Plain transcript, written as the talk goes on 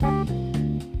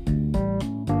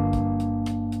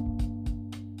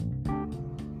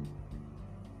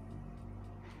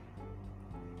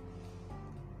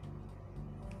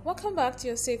Welcome back to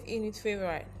your Safe In with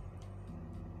Favorite.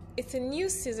 It's a new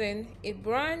season, a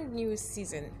brand new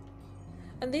season.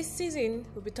 And this season,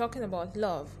 we'll be talking about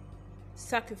love,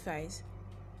 sacrifice,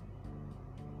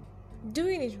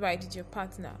 doing it right with your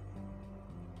partner.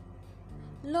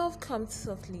 Love comes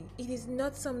softly. It is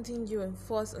not something you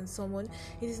enforce on someone.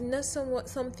 It is not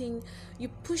something you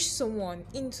push someone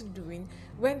into doing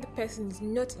when the person is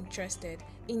not interested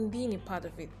in being a part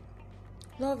of it.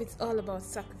 Love is all about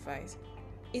sacrifice.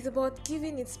 It's about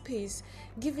giving it space,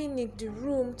 giving it the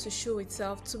room to show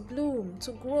itself, to bloom,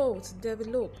 to grow, to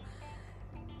develop.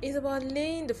 It's about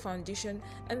laying the foundation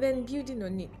and then building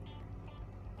on it.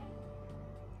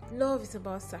 Love is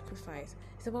about sacrifice.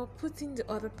 It's about putting the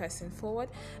other person forward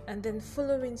and then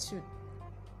following suit.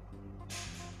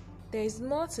 There is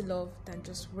more to love than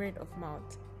just word of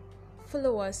mouth.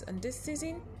 Follow us on this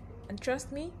season, and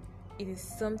trust me, it is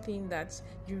something that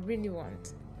you really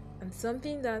want and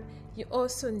something that you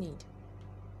also need.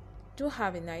 Do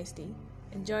have a nice day.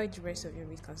 Enjoy the rest of your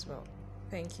week as well.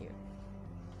 Thank you.